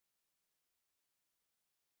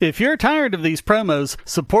If you're tired of these promos,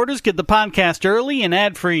 supporters get the podcast early and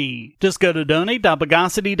ad-free. Just go to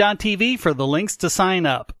donate.bogosity.tv for the links to sign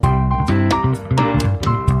up.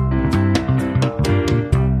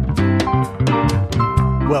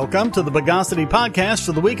 Welcome to the Bogosity Podcast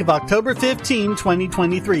for the week of October 15,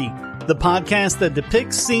 2023, the podcast that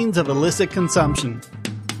depicts scenes of illicit consumption.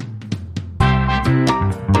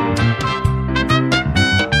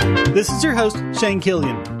 This is your host, Shane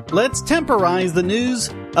Killian. Let's temporize the news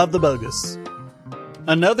of the bogus.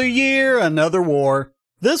 Another year, another war.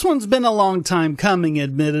 This one's been a long time coming,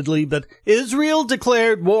 admittedly, but Israel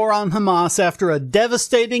declared war on Hamas after a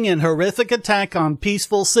devastating and horrific attack on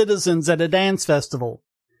peaceful citizens at a dance festival.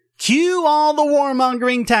 Cue all the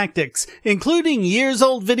warmongering tactics, including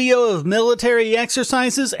years-old video of military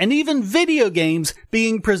exercises and even video games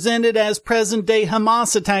being presented as present-day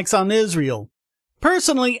Hamas attacks on Israel.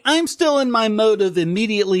 Personally, I'm still in my mode of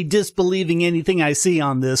immediately disbelieving anything I see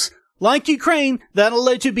on this. Like Ukraine, that'll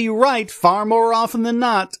let you be right far more often than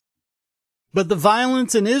not. But the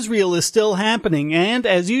violence in Israel is still happening, and,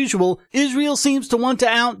 as usual, Israel seems to want to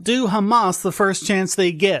outdo Hamas the first chance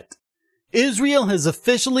they get. Israel has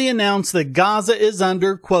officially announced that Gaza is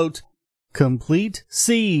under, quote, complete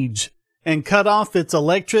siege, and cut off its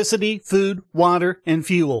electricity, food, water, and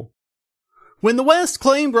fuel. When the West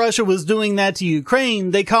claimed Russia was doing that to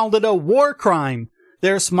Ukraine, they called it a war crime.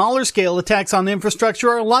 Their smaller-scale attacks on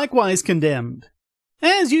infrastructure are likewise condemned.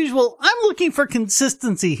 As usual, I'm looking for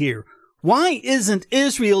consistency here. Why isn't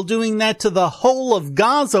Israel doing that to the whole of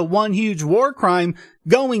Gaza, one huge war crime,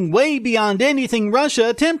 going way beyond anything Russia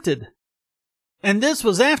attempted? And this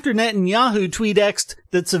was after Netanyahu tweet-X'd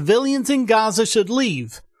that civilians in Gaza should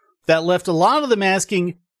leave. That left a lot of them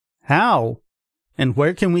asking, how? And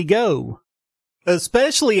where can we go?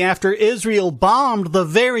 Especially after Israel bombed the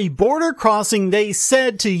very border crossing they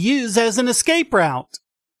said to use as an escape route.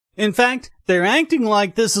 In fact, they're acting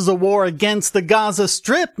like this is a war against the Gaza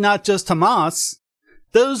Strip, not just Hamas.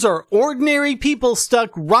 Those are ordinary people stuck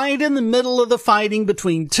right in the middle of the fighting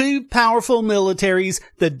between two powerful militaries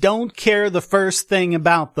that don't care the first thing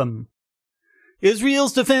about them.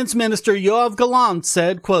 Israel's defense minister Yoav Gallant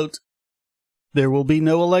said, quote, there will be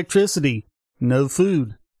no electricity, no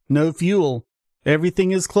food, no fuel. Everything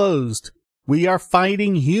is closed. We are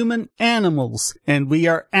fighting human animals, and we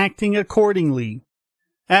are acting accordingly.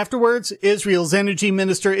 Afterwards, Israel's energy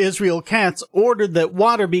minister Israel Katz ordered that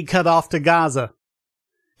water be cut off to Gaza.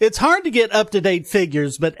 It's hard to get up-to-date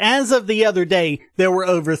figures, but as of the other day, there were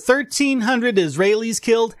over 1,300 Israelis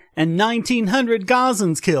killed and 1,900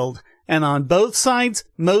 Gazans killed, and on both sides,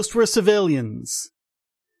 most were civilians.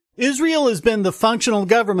 Israel has been the functional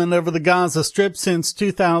government over the Gaza Strip since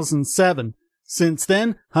 2007. Since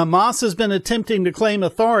then, Hamas has been attempting to claim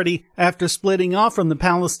authority after splitting off from the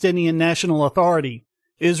Palestinian National Authority.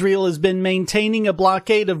 Israel has been maintaining a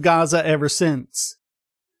blockade of Gaza ever since.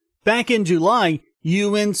 Back in July,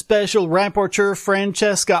 UN Special Rapporteur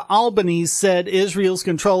Francesca Albanese said Israel's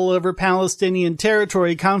control over Palestinian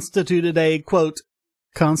territory constituted a, quote,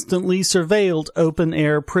 constantly surveilled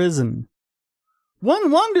open-air prison.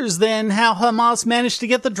 One wonders then how Hamas managed to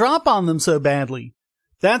get the drop on them so badly.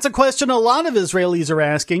 That's a question a lot of Israelis are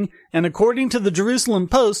asking, and according to the Jerusalem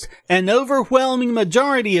Post, an overwhelming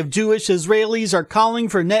majority of Jewish Israelis are calling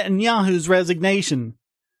for Netanyahu's resignation.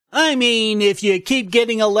 I mean, if you keep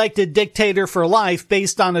getting elected dictator for life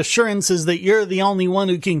based on assurances that you're the only one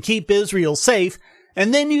who can keep Israel safe,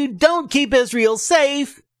 and then you don't keep Israel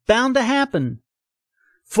safe, bound to happen.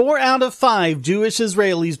 4 out of 5 Jewish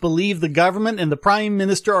Israelis believe the government and the prime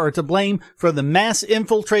minister are to blame for the mass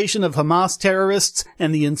infiltration of Hamas terrorists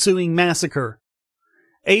and the ensuing massacre.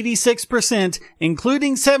 86%,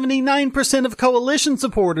 including 79% of coalition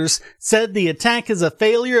supporters, said the attack is a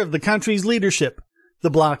failure of the country's leadership. The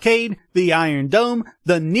blockade, the Iron Dome,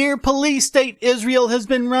 the near-police state Israel has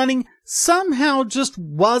been running somehow just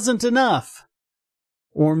wasn't enough.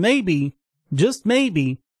 Or maybe, just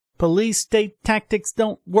maybe, police state tactics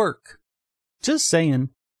don't work. Just saying.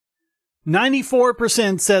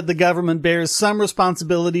 94% said the government bears some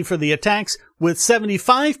responsibility for the attacks, with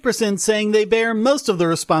 75% saying they bear most of the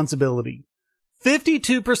responsibility.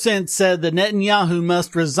 52% said that Netanyahu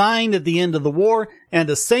must resign at the end of the war, and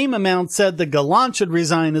the same amount said that Gallant should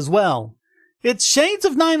resign as well. It's shades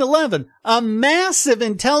of 9/11, a massive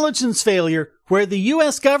intelligence failure where the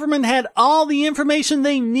U.S. government had all the information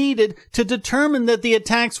they needed to determine that the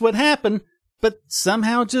attacks would happen, but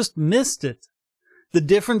somehow just missed it. The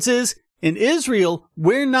difference is, in Israel,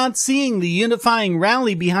 we're not seeing the unifying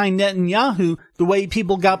rally behind Netanyahu the way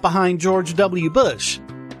people got behind George W. Bush.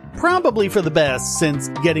 Probably for the best, since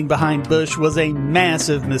getting behind Bush was a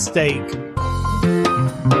massive mistake.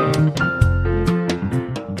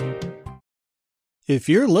 If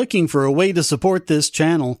you're looking for a way to support this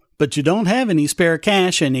channel, but you don't have any spare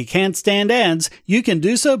cash and you can't stand ads, you can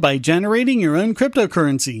do so by generating your own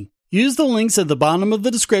cryptocurrency. Use the links at the bottom of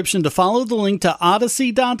the description to follow the link to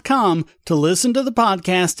Odyssey.com to listen to the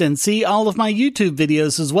podcast and see all of my YouTube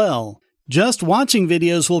videos as well. Just watching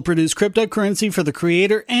videos will produce cryptocurrency for the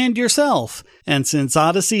creator and yourself. And since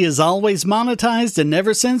Odyssey is always monetized and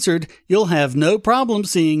never censored, you'll have no problem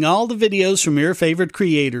seeing all the videos from your favorite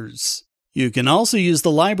creators. You can also use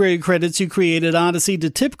the library credits you created Odyssey to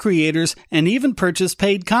tip creators and even purchase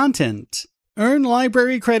paid content. Earn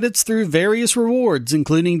library credits through various rewards,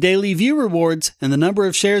 including daily view rewards and the number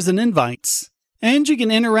of shares and invites. And you can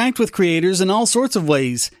interact with creators in all sorts of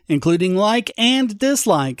ways, including like and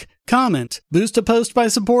dislike, comment, boost a post by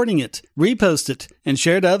supporting it, repost it, and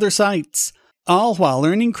share to other sites, all while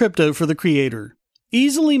earning crypto for the creator.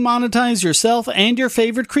 Easily monetize yourself and your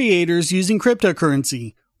favorite creators using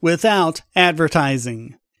cryptocurrency, without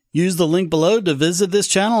advertising. Use the link below to visit this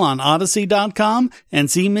channel on Odyssey.com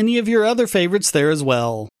and see many of your other favorites there as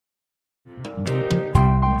well.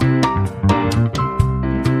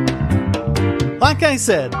 Like I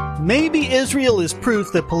said, maybe Israel is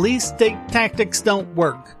proof that police state tactics don't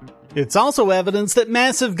work. It's also evidence that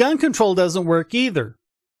massive gun control doesn't work either.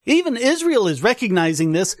 Even Israel is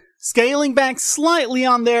recognizing this, scaling back slightly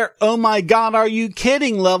on their "oh my god, are you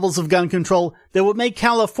kidding" levels of gun control that would make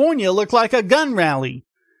California look like a gun rally.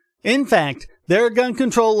 In fact, their gun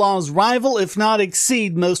control laws rival if not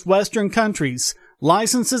exceed most Western countries.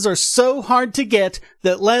 Licenses are so hard to get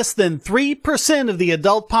that less than 3% of the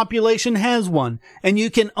adult population has one, and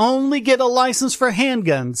you can only get a license for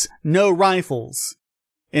handguns, no rifles.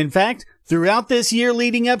 In fact, throughout this year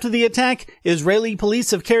leading up to the attack, Israeli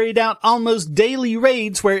police have carried out almost daily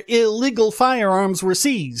raids where illegal firearms were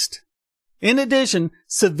seized. In addition,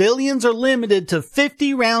 civilians are limited to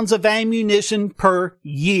 50 rounds of ammunition per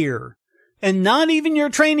year. And not even your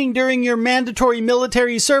training during your mandatory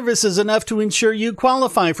military service is enough to ensure you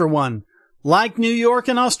qualify for one. Like New York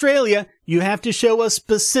and Australia, you have to show a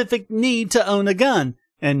specific need to own a gun.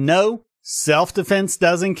 And no, self-defense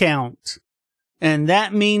doesn't count. And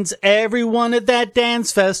that means everyone at that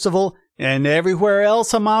dance festival and everywhere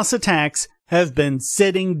else Hamas attacks have been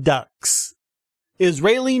sitting ducks.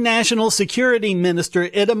 Israeli National Security Minister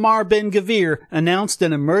Itamar Ben-Gvir announced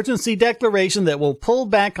an emergency declaration that will pull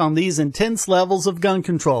back on these intense levels of gun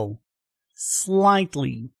control.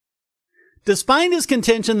 Slightly. Despite his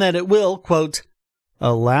contention that it will, quote,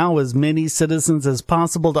 allow as many citizens as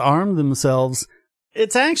possible to arm themselves,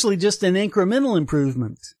 it's actually just an incremental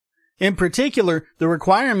improvement. In particular, the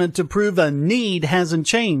requirement to prove a need hasn't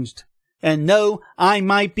changed. And no, I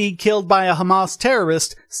might be killed by a Hamas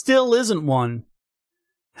terrorist still isn't one.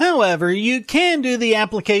 However, you can do the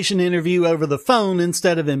application interview over the phone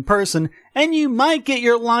instead of in person, and you might get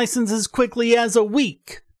your license as quickly as a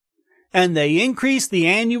week. And they increased the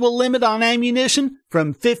annual limit on ammunition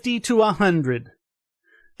from 50 to 100.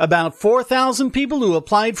 About 4,000 people who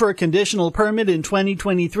applied for a conditional permit in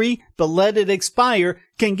 2023 but let it expire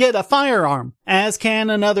can get a firearm, as can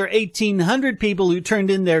another 1,800 people who turned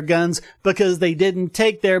in their guns because they didn't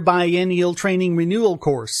take their biennial training renewal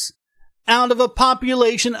course. Out of a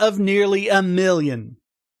population of nearly 1 million.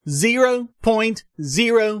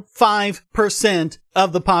 0.05%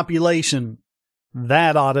 of the population.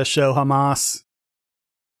 That ought to show Hamas.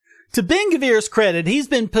 To Ben-Gvir's credit, he's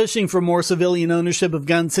been pushing for more civilian ownership of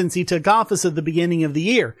guns since he took office at the beginning of the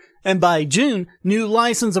year, and by June, new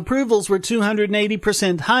license approvals were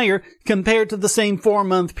 280% higher compared to the same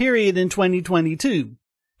 4-month period in 2022.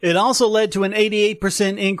 It also led to an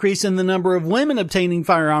 88% increase in the number of women obtaining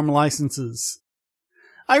firearm licenses.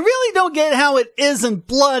 I really don't get how it isn't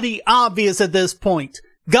bloody obvious at this point.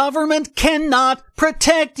 Government cannot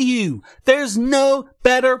protect you. There's no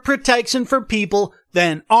better protection for people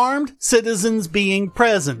than armed citizens being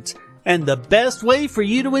present. And the best way for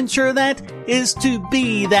you to ensure that is to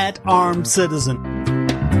be that armed citizen.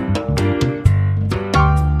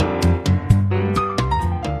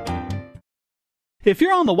 If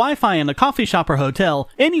you're on the Wi-Fi in a coffee shop or hotel,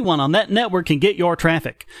 anyone on that network can get your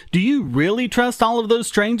traffic. Do you really trust all of those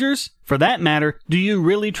strangers? For that matter, do you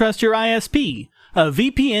really trust your ISP? A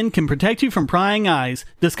VPN can protect you from prying eyes,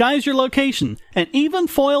 disguise your location, and even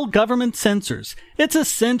foil government censors. It's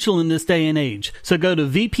essential in this day and age, so go to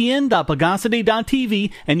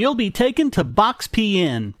vpn.bogosity.tv and you'll be taken to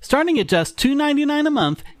BoxPN. Starting at just $2.99 a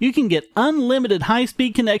month, you can get unlimited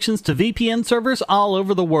high-speed connections to VPN servers all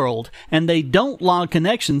over the world, and they don't log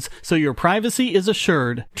connections, so your privacy is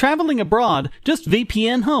assured. Traveling abroad, just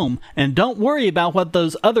VPN home, and don't worry about what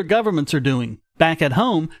those other governments are doing. Back at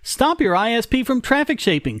home, stop your ISP from traffic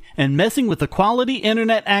shaping and messing with the quality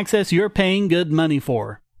internet access you're paying good money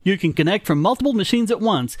for. You can connect from multiple machines at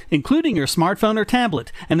once, including your smartphone or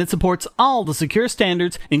tablet, and it supports all the secure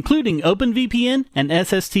standards, including OpenVPN and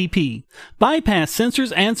SSTP. Bypass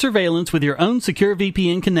sensors and surveillance with your own secure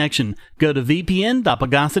VPN connection. Go to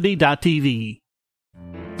vpn.bogosity.tv.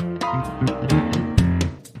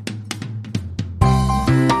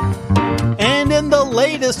 And in the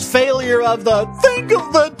latest failure of the Think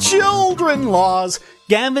of the Children laws,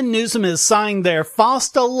 Gavin Newsom has signed their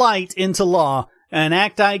FOSTA Lite into law, an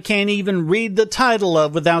act I can't even read the title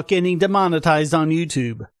of without getting demonetized on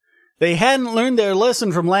YouTube. They hadn't learned their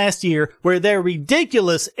lesson from last year, where their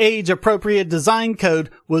ridiculous age-appropriate design code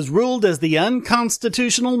was ruled as the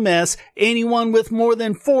unconstitutional mess anyone with more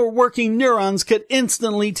than 4 working neurons could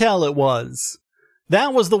instantly tell it was.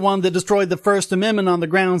 That was the one that destroyed the First Amendment on the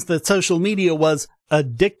grounds that social media was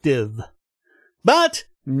addictive. But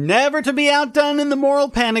never to be outdone in the moral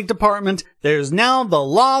panic department, there's now the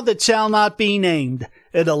law that shall not be named.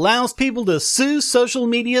 It allows people to sue social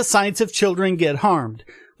media sites if children get harmed,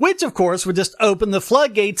 which of course would just open the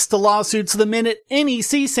floodgates to lawsuits the minute any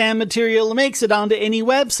CSAM material makes it onto any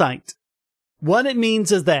website. What it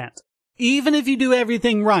means is that, even if you do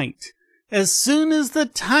everything right, as soon as the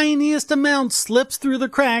tiniest amount slips through the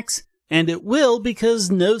cracks, and it will because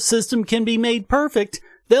no system can be made perfect,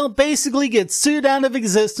 they'll basically get sued out of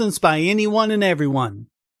existence by anyone and everyone.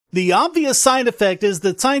 The obvious side effect is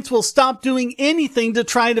that sites will stop doing anything to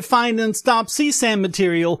try to find and stop CSAM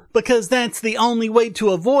material because that's the only way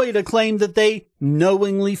to avoid a claim that they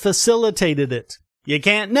knowingly facilitated it. You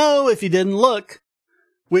can't know if you didn't look.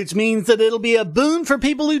 Which means that it'll be a boon for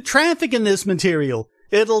people who traffic in this material.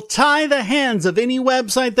 It'll tie the hands of any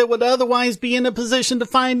website that would otherwise be in a position to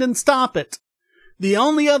find and stop it. The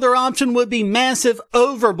only other option would be massive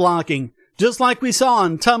overblocking, just like we saw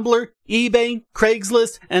on Tumblr, eBay,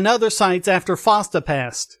 Craigslist, and other sites after FOSTA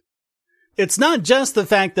passed. It's not just the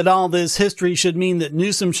fact that all this history should mean that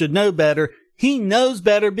Newsom should know better. He knows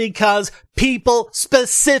better because people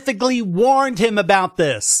specifically warned him about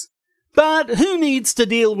this. But who needs to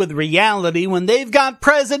deal with reality when they've got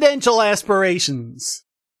presidential aspirations?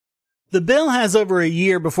 The bill has over a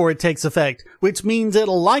year before it takes effect, which means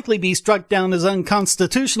it'll likely be struck down as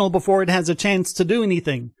unconstitutional before it has a chance to do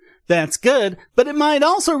anything. That's good, but it might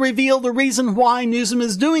also reveal the reason why Newsom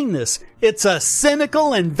is doing this. It's a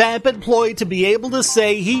cynical and vapid ploy to be able to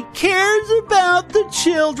say he cares about the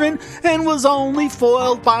children and was only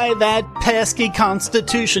foiled by that pesky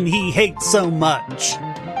Constitution he hates so much.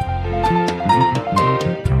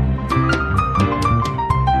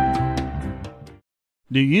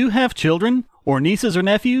 Do you have children, or nieces or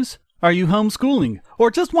nephews? Are you homeschooling,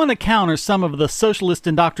 or just want to counter some of the socialist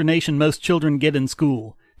indoctrination most children get in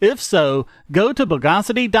school? If so, go to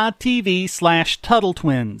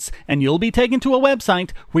bogosity.tv/TuttleTwins, and you'll be taken to a website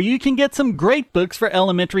where you can get some great books for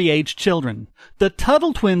elementary-aged children. The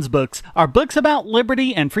Tuttle Twins books are books about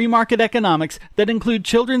liberty and free market economics that include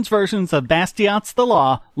children's versions of Bastiat's The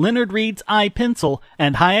Law, Leonard Read's I, Pencil,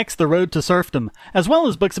 and Hayek's The Road to Serfdom, as well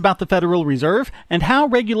as books about the Federal Reserve and how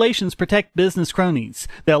regulations protect business cronies.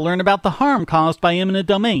 They'll learn about the harm caused by eminent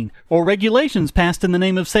domain, or regulations passed in the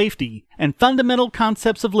name of safety, and fundamental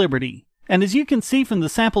concepts of liberty. And as you can see from the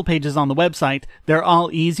sample pages on the website, they're all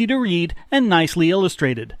easy to read and nicely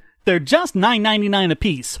illustrated. They're just $9.99 a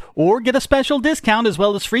piece, or get a special discount as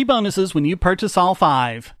well as free bonuses when you purchase all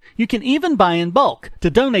 5. You can even buy in bulk to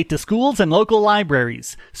donate to schools and local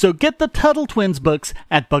libraries. So get the Tuttle Twins books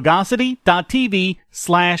at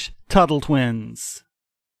bogosity.tv/TuttleTwins.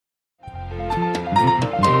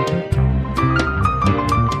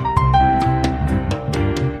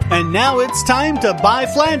 And now it's time to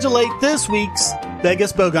biflagellate this week's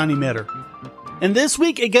Vegas Bogon Emitter. And this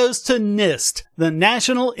week it goes to NIST, the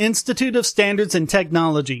National Institute of Standards and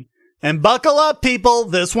Technology. And buckle up, people,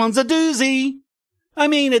 this one's a doozy. I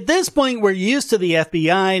mean, at this point we're used to the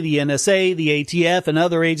FBI, the NSA, the ATF, and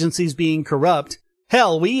other agencies being corrupt.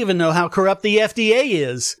 Hell, we even know how corrupt the FDA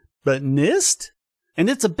is. But NIST? And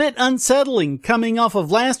it's a bit unsettling coming off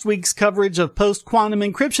of last week's coverage of post-quantum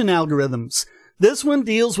encryption algorithms. This one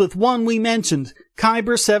deals with one we mentioned,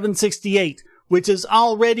 Kyber 768, which is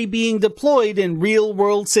already being deployed in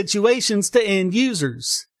real-world situations to end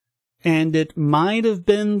users. And it might have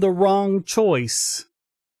been the wrong choice.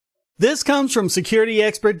 This comes from security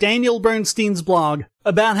expert Daniel Bernstein's blog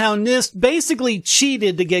about how NIST basically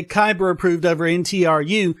cheated to get Kyber approved over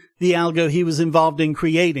NTRU, the algo he was involved in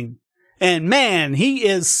creating. And man, he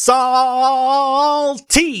is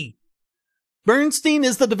salty! Bernstein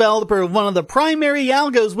is the developer of one of the primary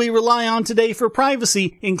algos we rely on today for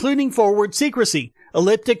privacy, including forward secrecy,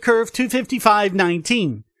 elliptic curve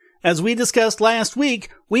 25519. As we discussed last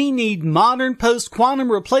week, we need modern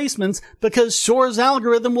post-quantum replacements because Shor's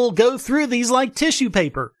algorithm will go through these like tissue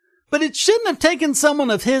paper. But it shouldn't have taken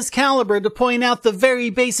someone of his caliber to point out the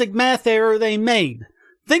very basic math error they made.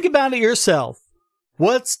 Think about it yourself.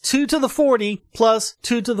 What's 2 to the 40 plus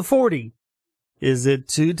 2 to the 40? Is it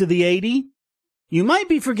 2 to the 80? You might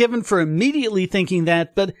be forgiven for immediately thinking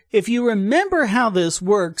that, but if you remember how this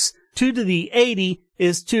works, 2 to the 80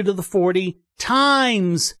 is 2 to the 40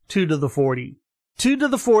 times 2 to the 40. 2 to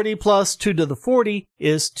the 40 plus 2 to the 40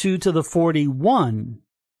 is 2 to the 41.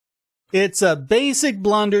 It's a basic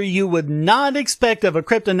blunder you would not expect of a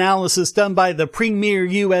cryptanalysis done by the premier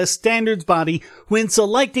U.S. standards body when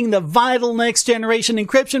selecting the vital next-generation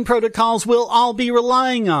encryption protocols we'll all be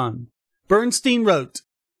relying on. Bernstein wrote,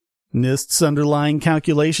 NIST's underlying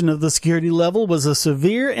calculation of the security level was a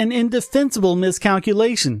severe and indefensible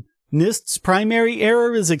miscalculation. NIST's primary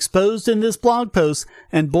error is exposed in this blog post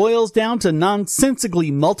and boils down to nonsensically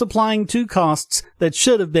multiplying two costs that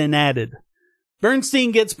should have been added.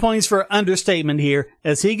 Bernstein gets points for understatement here,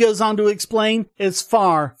 as he goes on to explain it's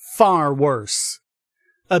far, far worse.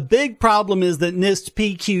 A big problem is that NIST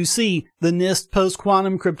PQC, the NIST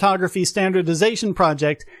Post-Quantum Cryptography Standardization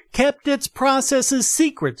Project, kept its processes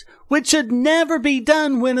secret, which should never be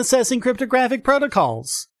done when assessing cryptographic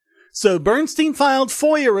protocols. So Bernstein filed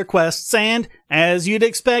FOIA requests and, as you'd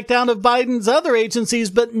expect out of Biden's other agencies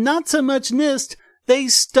but not so much NIST, they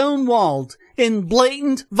stonewalled in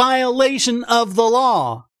blatant violation of the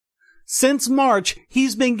law. Since March,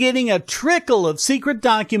 he's been getting a trickle of secret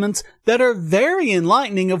documents that are very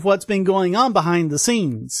enlightening of what's been going on behind the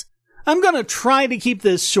scenes. I'm going to try to keep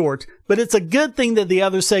this short, but it's a good thing that the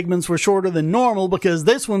other segments were shorter than normal because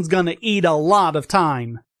this one's going to eat a lot of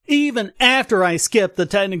time. Even after I skip the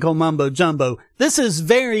technical mumbo-jumbo, this is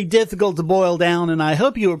very difficult to boil down and I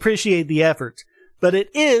hope you appreciate the effort. But it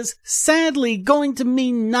is, sadly, going to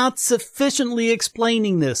mean not sufficiently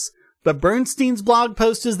explaining this. But Bernstein's blog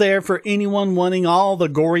post is there for anyone wanting all the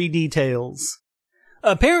gory details.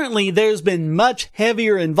 Apparently, there's been much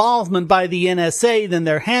heavier involvement by the NSA than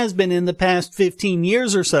there has been in the past 15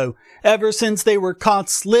 years or so, ever since they were caught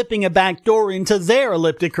slipping a backdoor into their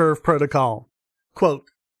elliptic curve protocol. Quote,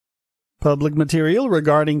 public material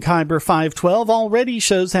regarding Kyber 512 already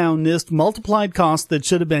shows how NIST multiplied costs that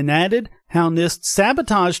should have been added, how NIST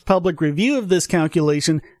sabotaged public review of this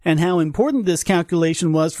calculation, and how important this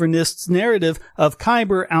calculation was for NIST's narrative of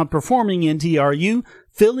Kyber outperforming NTRU,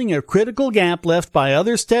 filling a critical gap left by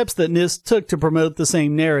other steps that NIST took to promote the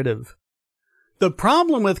same narrative. The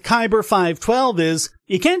problem with Kyber 512 is,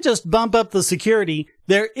 you can't just bump up the security.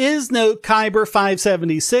 There is no Kyber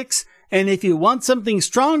 576, and if you want something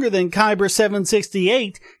stronger than Kyber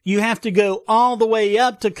 768, you have to go all the way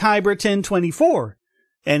up to Kyber 1024.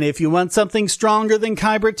 And if you want something stronger than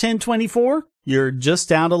Kyber 1024, you're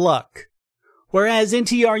just out of luck. Whereas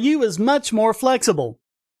NTRU is much more flexible.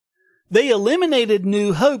 They eliminated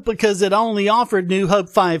New Hope because it only offered New Hope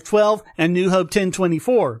 512 and New Hope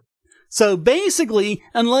 1024. So basically,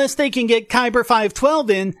 unless they can get Kyber 512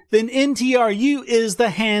 in, then NTRU is the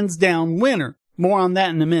hands-down winner. More on that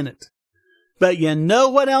in a minute. But you know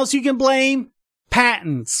what else you can blame?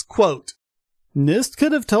 Patents. Quote, NIST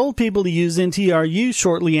could have told people to use NTRU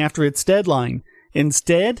shortly after its deadline.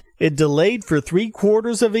 Instead, it delayed for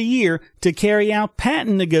 3/4 of a year to carry out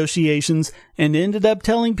patent negotiations and ended up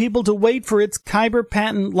telling people to wait for its Kyber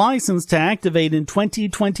patent license to activate in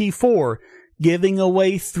 2024, giving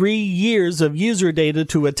away 3 years of user data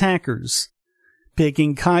to attackers.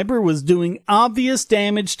 Picking Kyber was doing obvious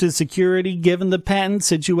damage to security given the patent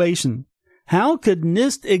situation. How could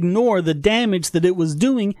NIST ignore the damage that it was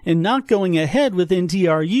doing and not going ahead with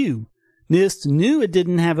NTRU? NIST knew it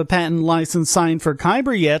didn't have a patent license signed for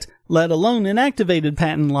Kyber yet, let alone an activated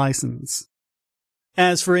patent license.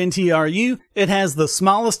 As for NTRU, it has the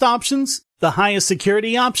smallest options, the highest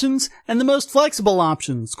security options, and the most flexible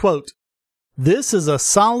options. Quote, this is a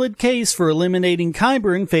solid case for eliminating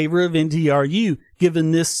Kyber in favor of NTRU,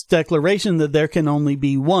 given NIST's declaration that there can only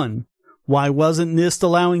be one. Why wasn't NIST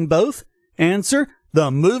allowing both? Answer, the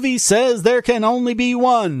movie says there can only be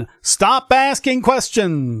one. Stop asking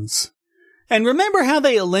questions. And remember how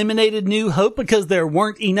they eliminated New Hope because there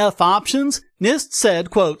weren't enough options? NIST said,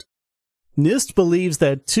 quote, NIST believes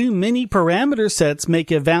that too many parameter sets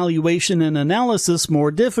make evaluation and analysis more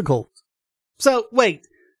difficult. So, wait,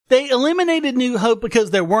 they eliminated New Hope because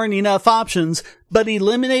there weren't enough options, but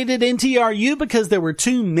eliminated NTRU because there were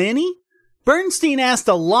too many? Bernstein asked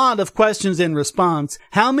a lot of questions in response.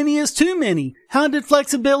 How many is too many? How did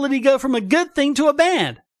flexibility go from a good thing to a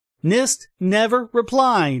bad? NIST never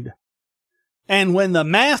replied. And when the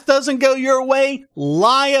math doesn't go your way,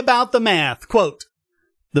 lie about the math. Quote,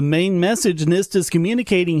 the main message NIST is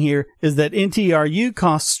communicating here is that NTRU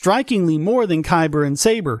costs strikingly more than Kyber and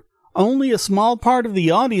Sabre. Only a small part of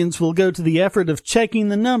the audience will go to the effort of checking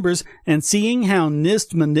the numbers and seeing how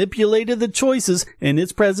NIST manipulated the choices in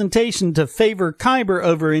its presentation to favor Kyber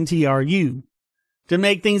over NTRU. To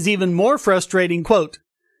make things even more frustrating, quote,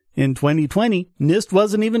 in 2020, NIST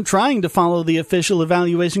wasn't even trying to follow the official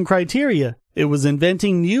evaluation criteria. It was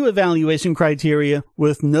inventing new evaluation criteria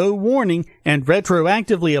with no warning and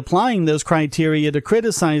retroactively applying those criteria to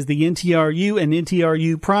criticize the NTRU and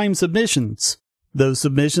NTRU Prime submissions. Those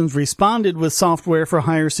submissions responded with software for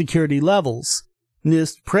higher security levels.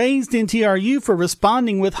 NIST praised NTRU for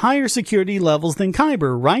responding with higher security levels than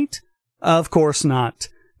Kyber, right? Of course not.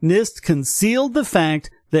 NIST concealed the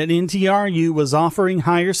fact that NTRU was offering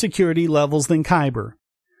higher security levels than Kyber.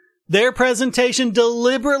 Their presentation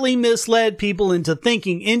deliberately misled people into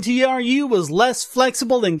thinking NTRU was less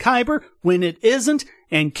flexible than Kyber when it isn't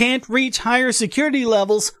and can't reach higher security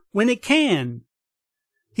levels when it can.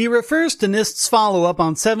 He refers to NIST's follow-up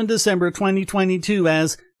on 7 December 2022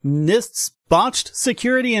 as NIST's Botched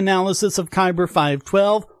Security Analysis of Kyber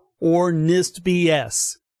 512, or NIST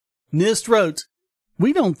BS. NIST wrote,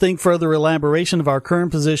 we don't think further elaboration of our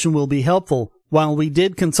current position will be helpful. While we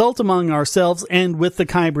did consult among ourselves and with the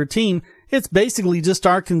Kyber team, it's basically just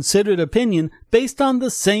our considered opinion based on the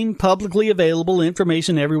same publicly available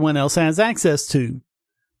information everyone else has access to.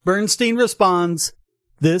 Bernstein responds,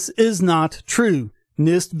 this is not true.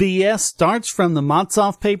 NIST BS starts from the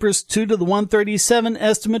Motsoff papers 2 to the 137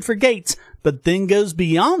 estimate for gates, but then goes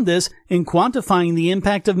beyond this in quantifying the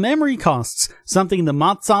impact of memory costs, something the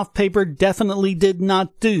Motsoff paper definitely did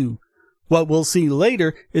not do. What we'll see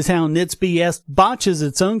later is how NIST BS botches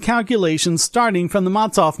its own calculations starting from the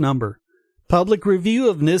Motsoff number. Public review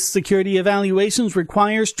of NIST security evaluations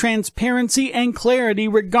requires transparency and clarity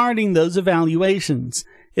regarding those evaluations.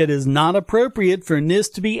 It is not appropriate for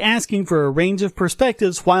NIST to be asking for a range of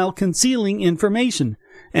perspectives while concealing information.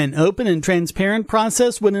 An open and transparent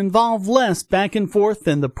process would involve less back and forth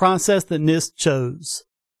than the process that NIST chose.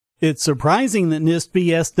 It's surprising that NIST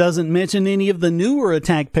BS doesn't mention any of the newer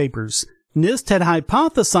attack papers. NIST had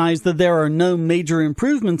hypothesized that there are no major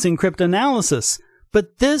improvements in cryptanalysis,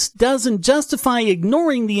 but this doesn't justify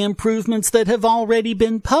ignoring the improvements that have already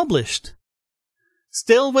been published.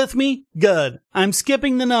 Still with me? Good. I'm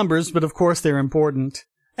skipping the numbers, but of course they're important.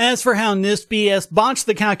 As for how NIST BS botched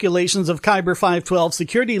the calculations of Kyber 512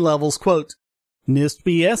 security levels, quote, NIST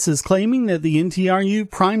BS is claiming that the NTRU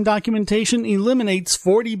Prime documentation eliminates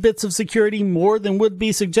 40 bits of security more than would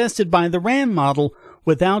be suggested by the RAM model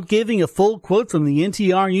without giving a full quote from the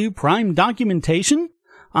NTRU Prime documentation?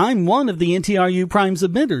 I'm one of the NTRU Prime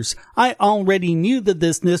submitters. I already knew that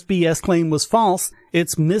this NIST BS claim was false.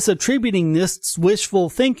 It's misattributing NIST's wishful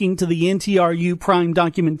thinking to the NTRU Prime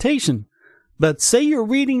documentation. But say you're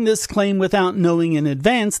reading this claim without knowing in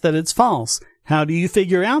advance that it's false. How do you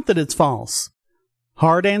figure out that it's false?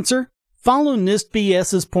 Hard answer: follow NIST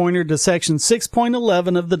BS's pointer to section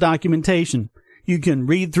 6.11 of the documentation. You can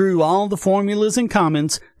read through all the formulas and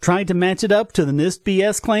comments, try to match it up to the NIST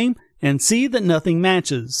BS claim, and see that nothing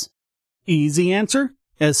matches. Easy answer: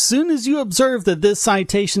 as soon as you observe that this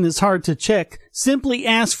citation is hard to check, simply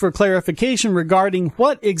ask for clarification regarding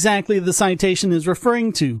what exactly the citation is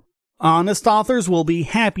referring to. Honest authors will be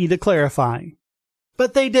happy to clarify.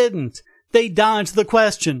 But they didn't. They dodged the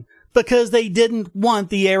question because they didn't want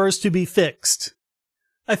the errors to be fixed.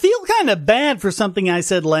 I feel kind of bad for something I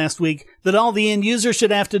said last week that all the end user should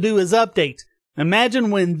have to do is update. Imagine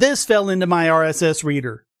when this fell into my RSS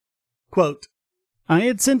reader. Quote, I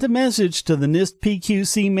had sent a message to the NIST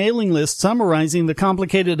PQC mailing list summarizing the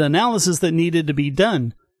complicated analysis that needed to be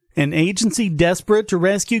done. An agency desperate to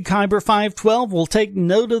rescue Kyber 512 will take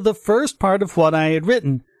note of the first part of what I had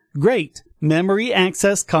written. Great. Memory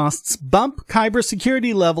access costs bump Kyber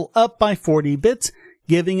security level up by 40 bits,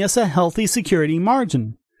 giving us a healthy security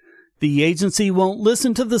margin. The agency won't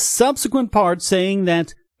listen to the subsequent part saying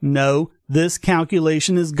that, no, this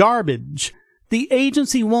calculation is garbage. The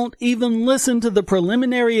agency won't even listen to the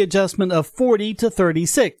preliminary adjustment of 40 to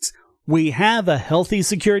 36. We have a healthy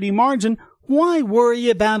security margin. Why worry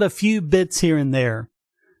about a few bits here and there?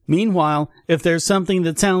 Meanwhile, if there's something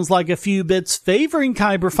that sounds like a few bits favoring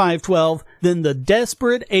Kyber 512, then the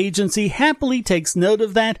desperate agency happily takes note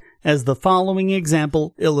of that, as the following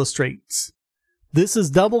example illustrates. This is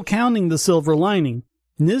double counting the silver lining.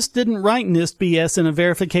 NIST didn't write NIST BS in a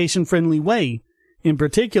verification-friendly way. In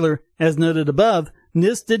particular, as noted above,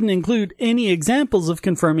 NIST didn't include any examples of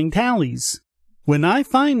confirming tallies. When I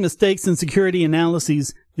find mistakes in security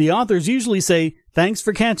analyses, the authors usually say, "Thanks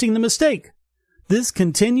for catching the mistake." This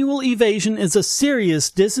continual evasion is a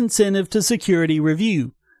serious disincentive to security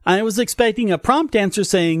review. I was expecting a prompt answer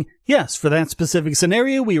saying, "Yes, for that specific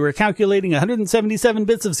scenario, we were calculating 177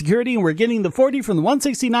 bits of security and we're getting the 40 from the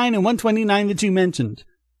 169 and 129 that you mentioned."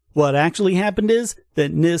 What actually happened is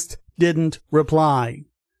that NIST didn't reply.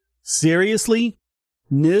 Seriously?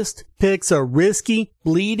 NIST picks a risky,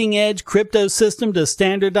 bleeding-edge crypto system to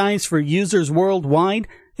standardize for users worldwide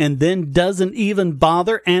and then doesn't even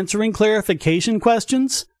bother answering clarification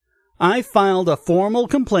questions? I filed a formal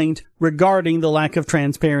complaint regarding the lack of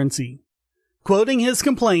transparency. Quoting his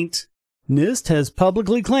complaint, NIST has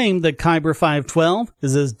publicly claimed that Kyber 512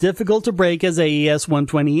 is as difficult to break as AES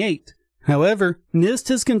 128. However, NIST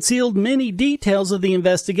has concealed many details of the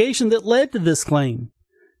investigation that led to this claim.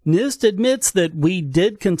 NIST admits that we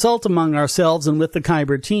did consult among ourselves and with the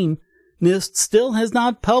Kyber team. NIST still has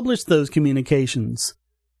not published those communications.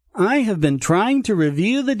 I have been trying to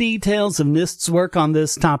review the details of NIST's work on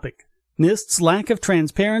this topic. NIST's lack of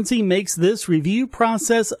transparency makes this review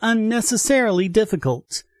process unnecessarily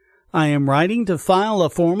difficult. I am writing to file a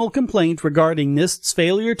formal complaint regarding NIST's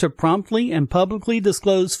failure to promptly and publicly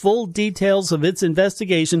disclose full details of its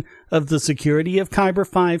investigation of the security of Kyber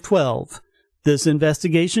 512. This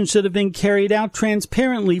investigation should have been carried out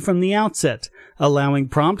transparently from the outset, allowing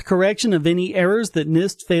prompt correction of any errors that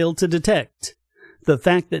NIST failed to detect. The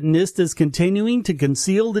fact that NIST is continuing to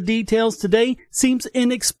conceal the details today seems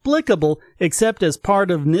inexplicable, except as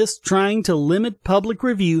part of NIST trying to limit public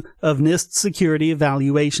review of NIST security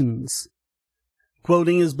evaluations.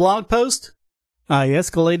 Quoting his blog post, I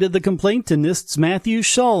escalated the complaint to NIST's Matthew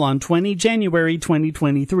Scholl on 20 January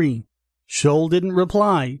 2023. Scholl didn't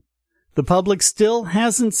reply. The public still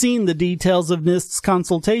hasn't seen the details of NIST's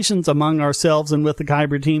consultations among ourselves and with the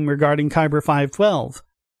Kyber team regarding Kyber 512.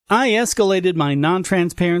 I escalated my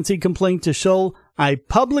non-transparency complaint to Scholl. I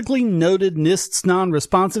publicly noted NIST's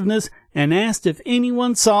non-responsiveness and asked if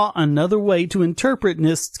anyone saw another way to interpret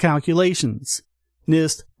NIST's calculations.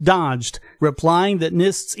 NIST dodged, replying that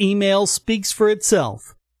NIST's email speaks for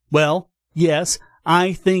itself. Well, yes,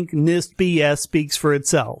 I think NIST BS speaks for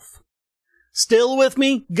itself. Still with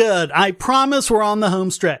me? Good. I promise we're on the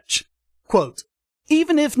home stretch. Quote,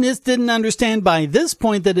 even if NIST didn't understand by this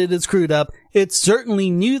point that it had screwed up, it certainly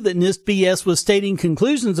knew that NIST BS was stating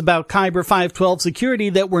conclusions about Kyber 512 security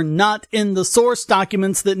that were not in the source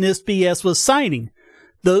documents that NIST BS was citing.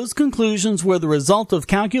 Those conclusions were the result of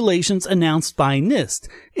calculations announced by NIST.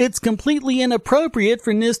 It's completely inappropriate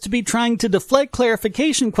for NIST to be trying to deflect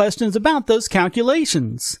clarification questions about those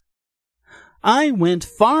calculations. I went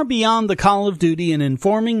far beyond the call of duty in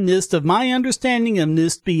informing NIST of my understanding of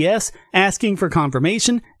NIST BS, asking for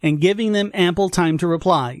confirmation, and giving them ample time to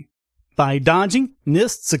reply. By dodging,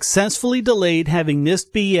 NIST successfully delayed having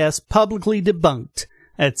NIST BS publicly debunked.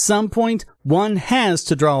 At some point, one has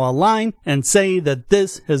to draw a line and say that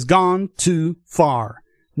this has gone too far.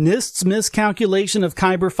 NIST's miscalculation of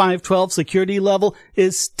Kyber 512 security level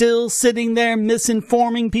is still sitting there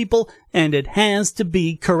misinforming people, and it has to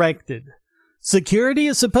be corrected. Security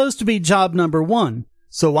is supposed to be job number one,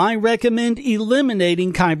 so I recommend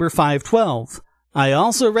eliminating Kyber 512. I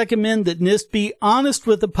also recommend that NIST be honest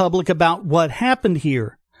with the public about what happened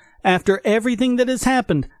here. After everything that has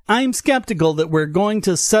happened, I'm skeptical that we're going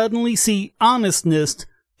to suddenly see honest NIST,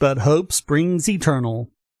 but hope springs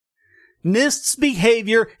eternal. NIST's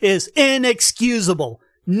behavior is inexcusable.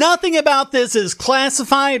 Nothing about this is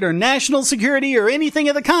classified or national security or anything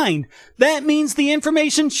of the kind. That means the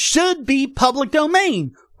information should be public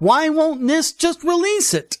domain. Why won't NIST just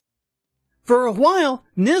release it? For a while,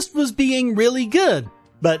 NIST was being really good,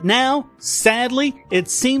 but now, sadly, it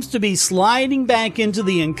seems to be sliding back into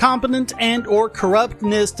the incompetent and or corrupt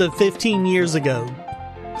NIST of 15 years ago.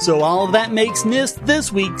 So all of that makes NIST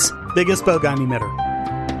this week's biggest bogon emitter.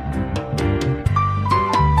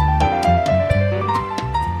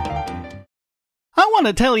 I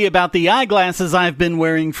want to tell you about the eyeglasses I've been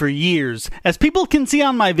wearing for years. As people can see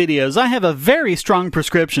on my videos, I have a very strong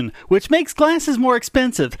prescription, which makes glasses more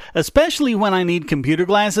expensive, especially when I need computer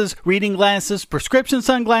glasses, reading glasses, prescription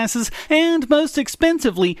sunglasses, and most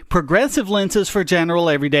expensively, progressive lenses for general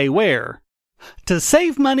everyday wear. To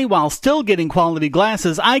save money while still getting quality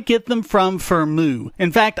glasses, I get them from Firmoo.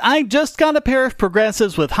 In fact, I just got a pair of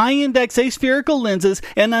progressives with high-index aspherical lenses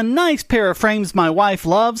and a nice pair of frames my wife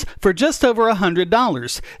loves for just over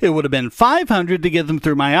 $100. It would have been $500 to get them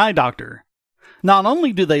through my eye doctor. Not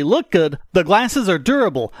only do they look good, the glasses are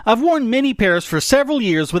durable. I've worn many pairs for several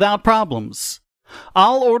years without problems.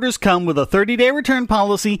 All orders come with a 30-day return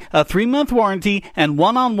policy, a 3-month warranty, and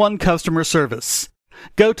one-on-one customer service.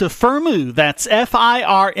 Go to Firmoo, that's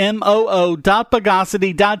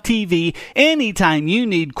FIRMOO.Bogosity.tv anytime you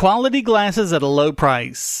need quality glasses at a low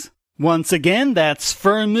price. Once again, that's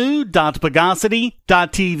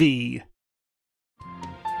Firmoo.Bogosity.tv.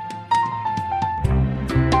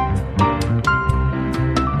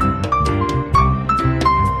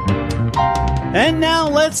 And now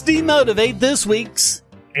let's demotivate this week's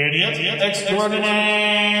Idiot Extraordinaire.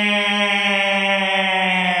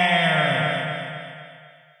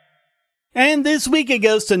 And this week it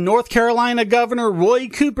goes to North Carolina Governor Roy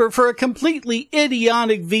Cooper for a completely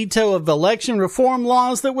idiotic veto of election reform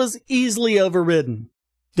laws that was easily overridden.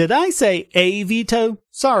 Did I say a veto?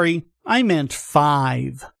 Sorry, I meant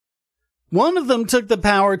 5. One of them took the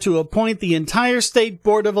power to appoint the entire state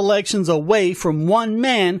board of elections away from one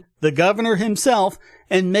man, the governor himself,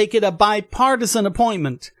 and make it a bipartisan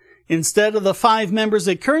appointment. Instead of the 5 members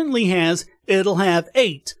it currently has, it'll have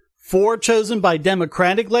 8, 4 chosen by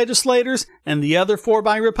Democratic legislators and the other 4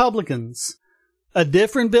 by Republicans. A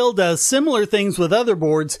different bill does similar things with other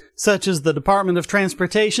boards, such as the Department of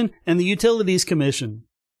Transportation and the Utilities Commission.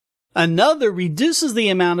 Another reduces the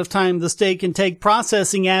amount of time the state can take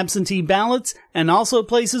processing absentee ballots and also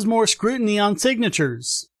places more scrutiny on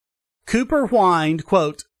signatures. Cooper whined,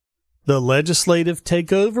 quote, "The legislative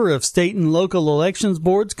takeover of state and local elections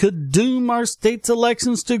boards could doom our state's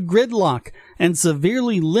elections to gridlock and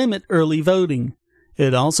severely limit early voting.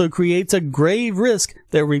 It also creates a grave risk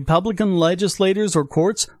that Republican legislators or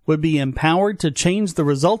courts would be empowered to change the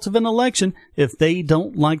result of an election if they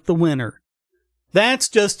don't like the winner." That's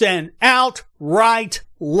just an outright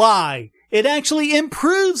lie. It actually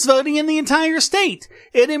improves voting in the entire state.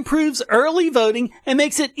 It improves early voting and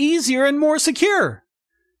makes it easier and more secure.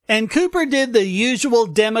 And Cooper did the usual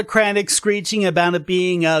Democratic screeching about it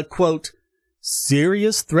being a, quote,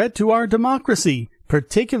 "serious threat to our democracy,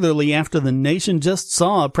 particularly after the nation just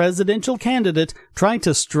saw a presidential candidate try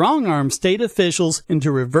to strong-arm state officials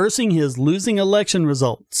into reversing his losing election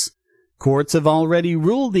results. Courts have already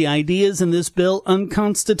ruled the ideas in this bill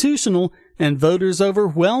unconstitutional, and voters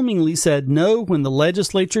overwhelmingly said no when the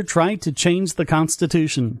legislature tried to change the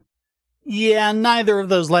Constitution." Yeah, neither of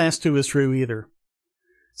those last 2 is true either.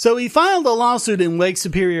 So he filed a lawsuit in Wake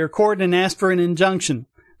Superior Court and asked for an injunction.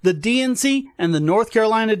 The DNC and the North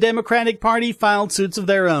Carolina Democratic Party filed suits of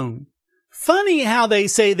their own. Funny how they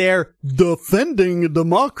say they're defending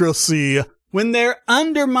democracy when they're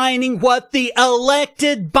undermining what the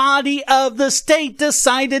elected body of the state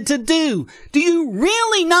decided to do. Do you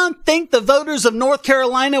really not think the voters of North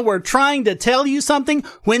Carolina were trying to tell you something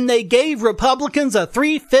when they gave Republicans a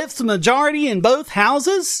 3/5 majority in both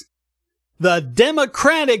houses? The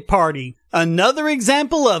Democratic Party, another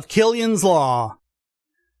example of Killian's Law.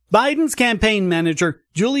 Biden's campaign manager,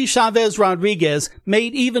 Julie Chavez Rodriguez,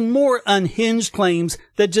 made even more unhinged claims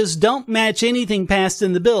that just don't match anything passed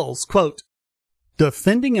in the bills. Quote,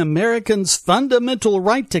 "Defending Americans' fundamental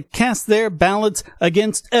right to cast their ballots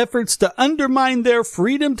against efforts to undermine their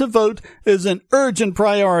freedom to vote is an urgent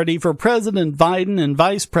priority for President Biden and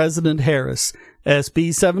Vice President Harris.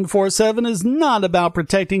 SB 747 is not about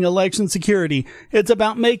protecting election security. It's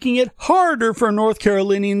about making it harder for North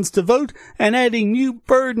Carolinians to vote and adding new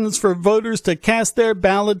burdens for voters to cast their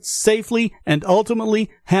ballots safely and ultimately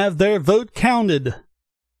have their vote counted."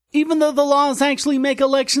 Even though the laws actually make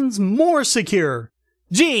elections more secure.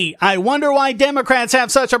 Gee, I wonder why Democrats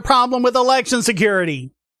have such a problem with election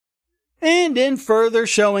security. And in further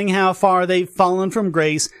showing how far they've fallen from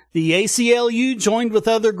grace, the ACLU joined with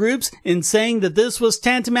other groups in saying that this was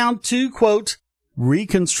tantamount to, quote,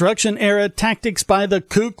 "Reconstruction-era tactics by the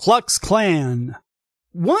Ku Klux Klan."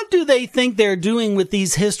 What do they think they're doing with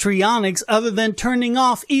these histrionics other than turning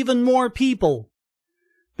off even more people?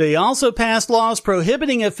 They also passed laws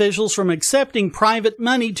prohibiting officials from accepting private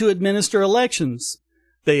money to administer elections.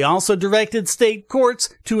 They also directed state courts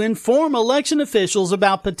to inform election officials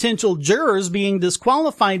about potential jurors being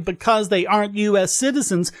disqualified because they aren't U.S.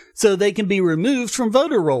 citizens so they can be removed from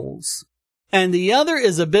voter rolls. And the other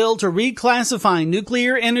is a bill to reclassify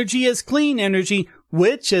nuclear energy as clean energy,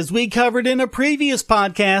 which, as we covered in a previous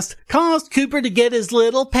podcast, caused Cooper to get his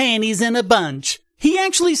little panties in a bunch. He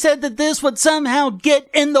actually said that this would somehow get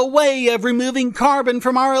in the way of removing carbon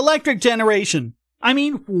from our electric generation. I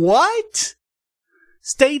mean, what?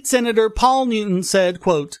 State Senator Paul Newton said,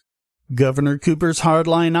 quote, "Governor Cooper's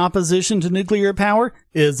hardline opposition to nuclear power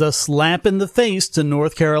is a slap in the face to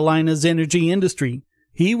North Carolina's energy industry.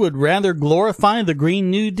 He would rather glorify the Green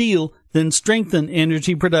New Deal then strengthen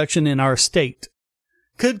energy production in our state.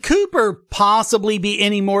 Could Cooper possibly be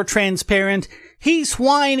any more transparent? He's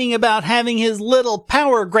whining about having his little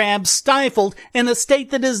power grab stifled in a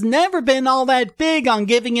state that has never been all that big on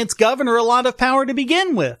giving its governor a lot of power to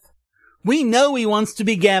begin with. We know he wants to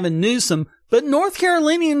be Gavin Newsom, but North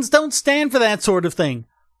Carolinians don't stand for that sort of thing.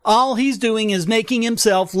 All he's doing is making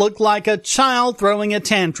himself look like a child throwing a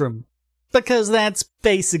tantrum. Because that's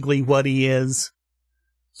basically what he is.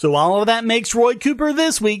 So all of that makes Roy Cooper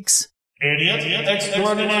this week's Idiot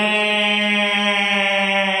Extraordinaire.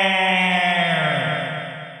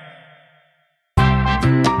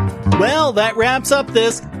 Well, that wraps up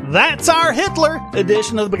this That's Our Hitler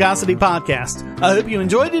edition of the Bogosity Podcast. I hope you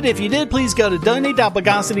enjoyed it. If you did, please go to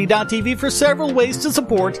donate.bogosity.tv for several ways to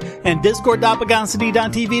support and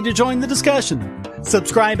discord.bogosity.tv to join the discussion.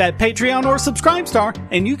 Subscribe at Patreon or Subscribestar,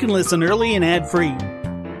 and you can listen early and ad-free.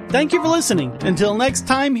 Thank you for listening. Until next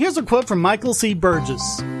time, here's a quote from Michael C.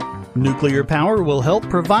 Burgess. Nuclear power will help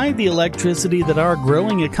provide the electricity that our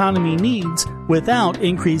growing economy needs without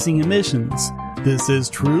increasing emissions. This is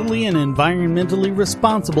truly an environmentally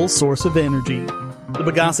responsible source of energy. The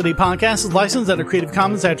Bogosity Podcast is licensed under Creative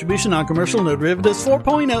Commons Attribution Non-Commercial No Derivatives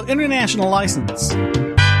 4.0 International License.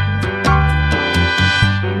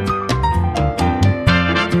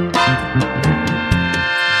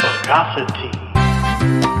 Bogosity.